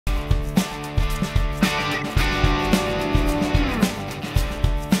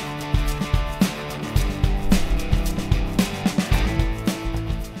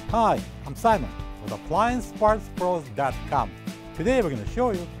Hi, I'm Simon with AppliancePartsPros.com. Today we're going to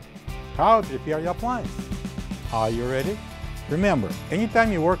show you how to repair your appliance. Are you ready? Remember,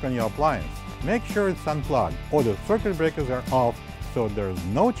 anytime you work on your appliance, make sure it's unplugged or the circuit breakers are off so there's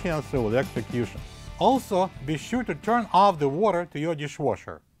no chance of electrocution. Also, be sure to turn off the water to your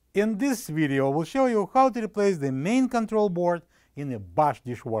dishwasher. In this video, we'll show you how to replace the main control board in a Bosch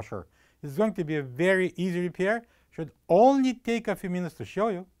dishwasher. It's going to be a very easy repair. Should only take a few minutes to show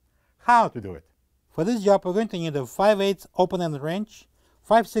you how to do it. For this job, we're going to need a 5/8 open-ended wrench,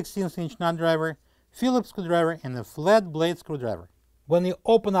 5/16" nut driver, Phillips screwdriver, and a flat blade screwdriver. When you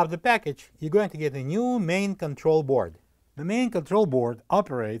open up the package, you're going to get a new main control board. The main control board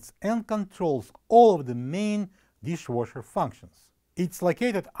operates and controls all of the main dishwasher functions. It's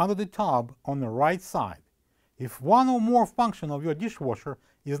located under the tub on the right side. If one or more functions of your dishwasher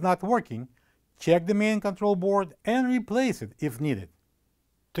is not working, check the main control board and replace it if needed.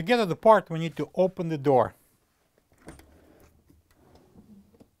 To get at the part, we need to open the door.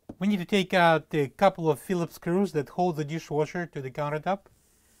 We need to take out a couple of Phillips screws that hold the dishwasher to the countertop.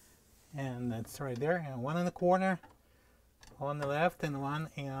 And that's right there. And one in the corner on the left and one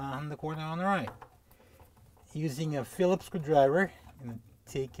in the corner on the right. Using a Phillips screwdriver, I'm going to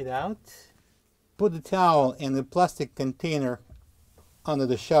take it out. Put the towel in the plastic container under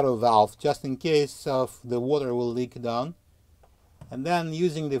the shutter valve just in case of the water will leak down. And then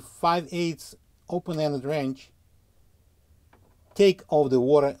using the 5/8 open-ended wrench, take off the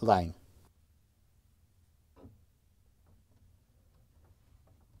water line.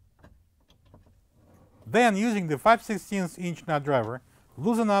 Then using the 5/16" nut driver,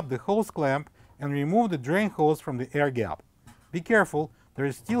 loosen up the hose clamp and remove the drain hose from the air gap. Be careful, there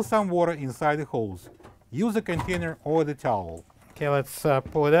is still some water inside the hose. Use a container or the towel. Okay, let's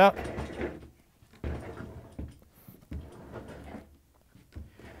pull it out.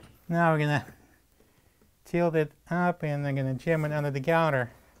 Now we're gonna tilt it up and I'm gonna jam it under the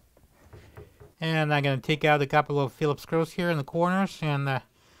counter. And I'm gonna take out a couple of Phillips screws here in the corners and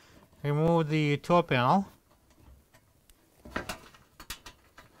remove the toe panel.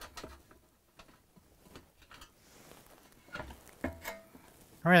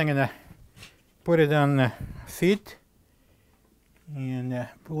 Alright, I'm gonna put it on the feet and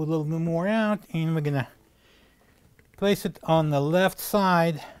pull a little bit more out, and we're gonna place it on the left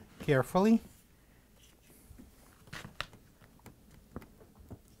side carefully.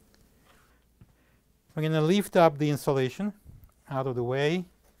 We're going to lift up the insulation out of the way,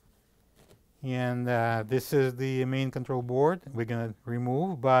 and this is the main control board. We're going to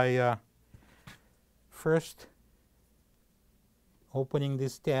remove by first opening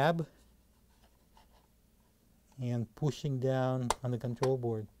this tab and pushing down on the control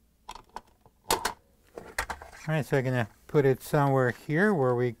board. Alright, so I'm going to put it somewhere here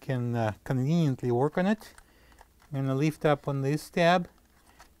where we can conveniently work on it. I'm going to lift up on this tab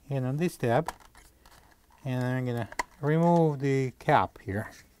and on this tab, and I'm going to remove the cap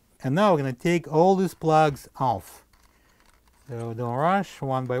here. And now we're going to take all these plugs off. So don't rush,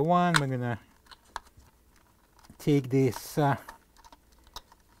 one by one. We're going to take this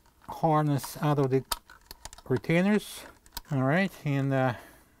harness out of the retainers. Alright, and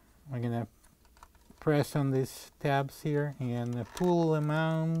we're going to press on these tabs here and pull them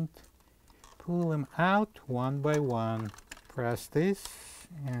out one by one. Press this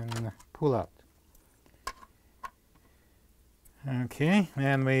and pull out. Okay,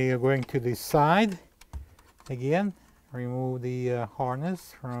 and we are going to the side again. Remove the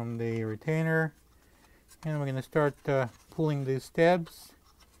harness from the retainer, and we're going to start pulling these tabs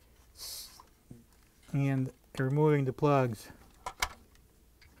and removing the plugs.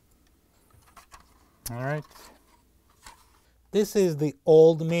 Alright, this is the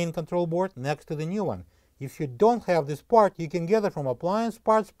old main control board next to the new one. If you don't have this part, you can get it from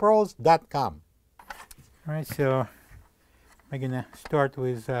AppliancePartsPros.com. Alright, so we're gonna start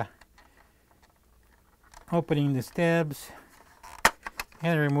with opening the tabs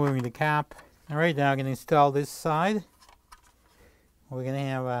and removing the cap. Alright, now I'm gonna install this side. We're gonna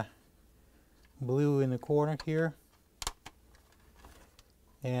have a blue in the corner here.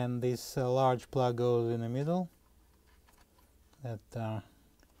 And this large plug goes in the middle, that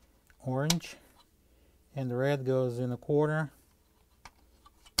orange, and the red goes in the corner.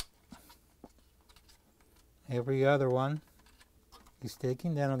 Every other one is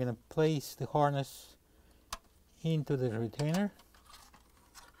taken. Then I'm going to place the harness into the retainer,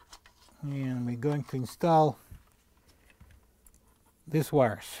 and we're going to install these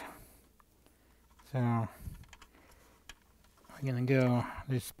wires. So I'm going to go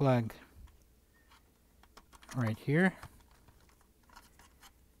this plug right here,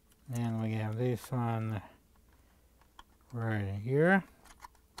 Then we have this one right here.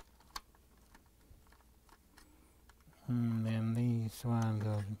 And then this one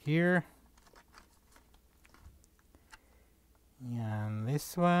goes here. And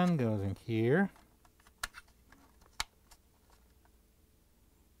this one goes in here.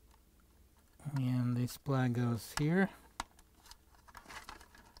 And this plug goes here.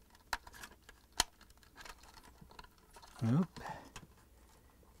 Oop.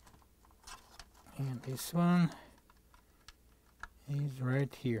 And this one is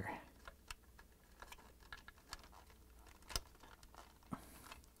right here.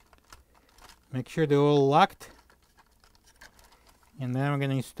 Make sure they're all locked. And then we're going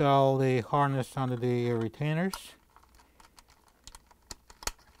to install the harness under the retainers.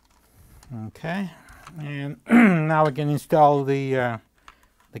 Okay, and now we can install the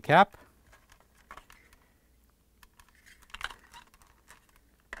cap.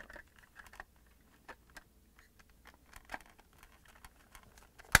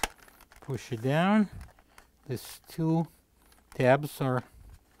 Push it down. These two tabs are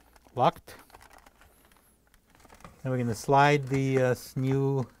locked. Now we're going to slide the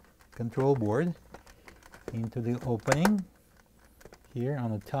new control board into the opening here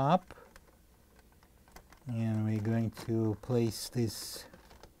on the top. And we're going to place this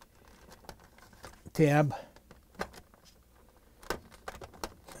tab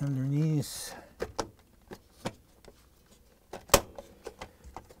underneath.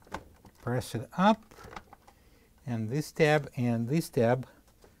 Press it up, and this tab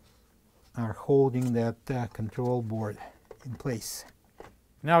are holding that control board in place.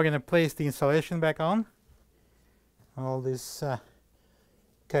 Now we're going to place the installation back on. All these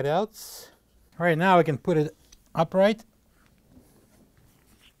cutouts. All right, now we can put it upright.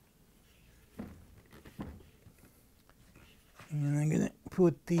 And I'm going to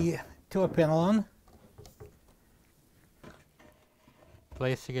put the door panel on.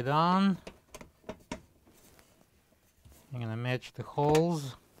 Placing it on. I'm going to match the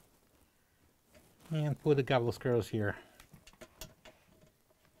holes and put a couple of screws here.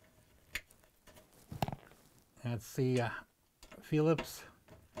 That's the Phillips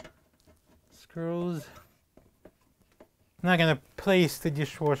screws. Now I'm going to place the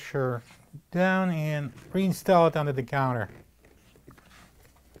dishwasher down and reinstall it under the counter.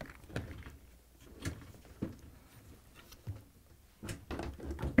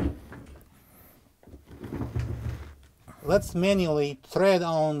 Let's manually thread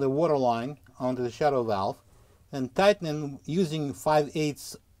on the water line onto the shadow valve and tighten it using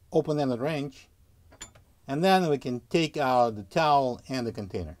 5/8 open-ended wrench, and then we can take out the towel and the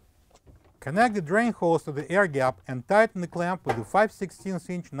container. Connect the drain hose to the air gap and tighten the clamp with the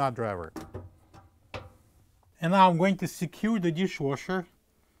 5/16" nut driver. And now I'm going to secure the dishwasher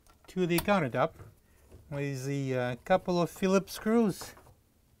to the countertop with a couple of Phillips screws.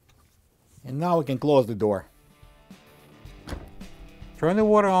 And now we can close the door. Turn the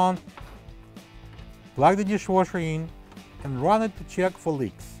water on, plug the dishwasher in, and run it to check for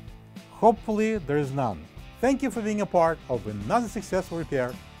leaks. Hopefully there is none. Thank you for being a part of another successful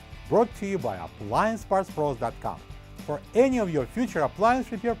repair brought to you by AppliancePartsPros.com. For any of your future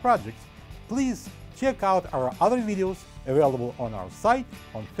appliance repair projects, please check out our other videos available on our site,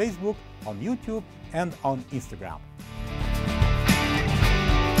 on Facebook, on YouTube, and on Instagram.